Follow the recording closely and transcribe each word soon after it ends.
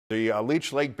The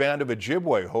Leech Lake Band of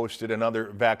Ojibwe hosted another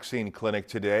vaccine clinic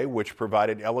today, which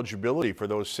provided eligibility for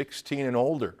those 16 and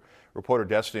older. Reporter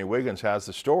Destiny Wiggins has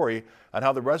the story on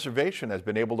how the reservation has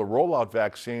been able to roll out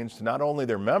vaccines to not only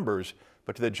their members,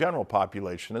 but to the general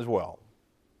population as well.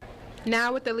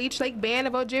 Now with the Leech Lake Band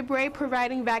of Ojibwe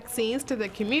providing vaccines to the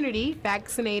community,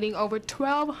 vaccinating over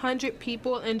 1,200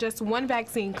 people in just one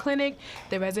vaccine clinic,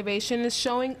 the reservation is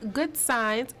showing good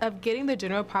signs of getting the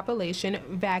general population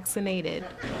vaccinated.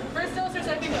 First dose or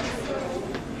second dose?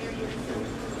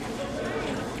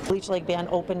 Leech Lake Band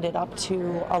opened it up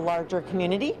to a larger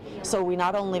community, so we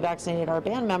not only vaccinated our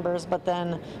band members, but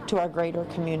then to our greater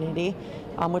community,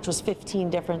 which was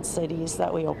 15 different cities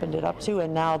that we opened it up to,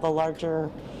 and now the larger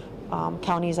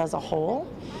counties as a whole.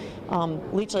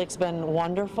 Leech Lake's been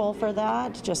wonderful for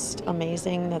that, just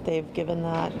amazing that they've given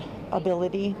that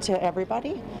ability to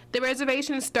everybody. The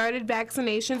reservation started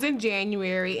vaccinations in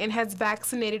January and has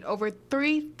vaccinated over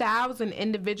 3,000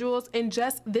 individuals in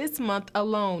just this month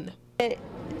alone.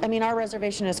 Our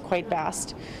reservation is quite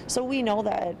vast, so we know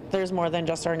that there's more than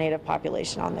just our native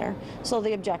population on there. So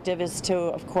the objective is to,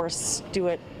 of course, do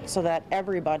it so that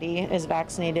everybody is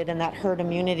vaccinated and that herd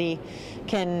immunity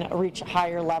can reach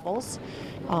higher levels.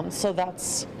 So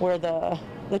that's where the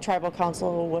tribal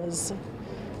council was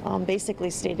basically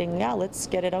stating, yeah, let's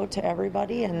get it out to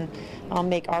everybody and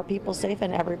make our people safe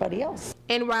and everybody else.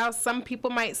 And while some people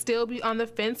might still be on the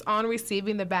fence on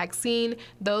receiving the vaccine,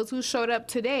 those who showed up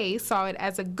today saw it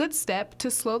as a good step to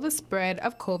slow the spread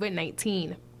of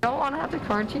COVID-19. I don't want to have to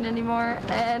quarantine anymore,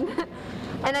 and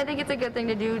I think it's a good thing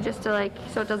to do just to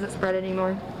so it doesn't spread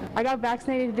anymore. I got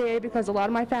vaccinated today because a lot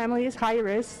of my family is high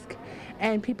risk,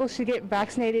 and people should get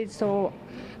vaccinated so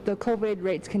the COVID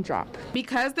rates can drop.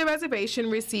 Because the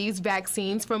reservation receives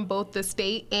vaccines from both the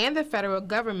state and the federal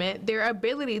government, their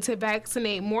ability to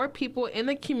vaccinate more people in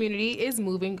the community is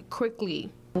moving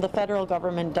quickly. The federal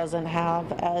government doesn't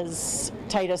have as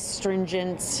tight a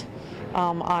stringent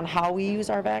on how we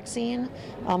use our vaccine,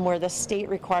 where the state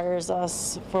requires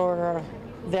us for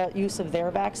the use of their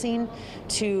vaccine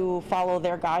to follow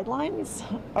their guidelines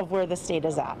of where the state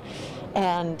is at.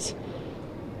 And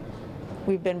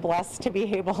we've been blessed to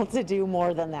be able to do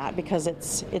more than that because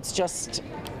it's just,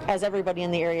 as everybody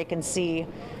in the area can see,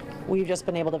 we've just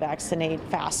been able to vaccinate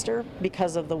faster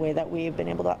because of the way that we've been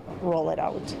able to roll it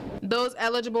out. Those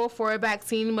eligible for a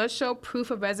vaccine must show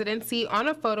proof of residency on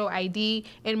a photo ID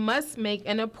and must make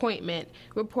an appointment.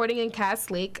 Reporting in Cass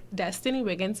Lake, Destiny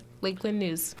Wiggins, Lakeland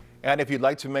News. And if you'd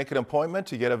like to make an appointment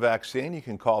to get a vaccine, you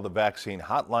can call the vaccine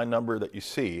hotline number that you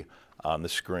see on the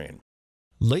screen.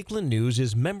 Lakeland News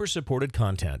is member-supported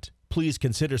content. Please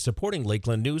consider supporting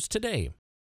Lakeland News today.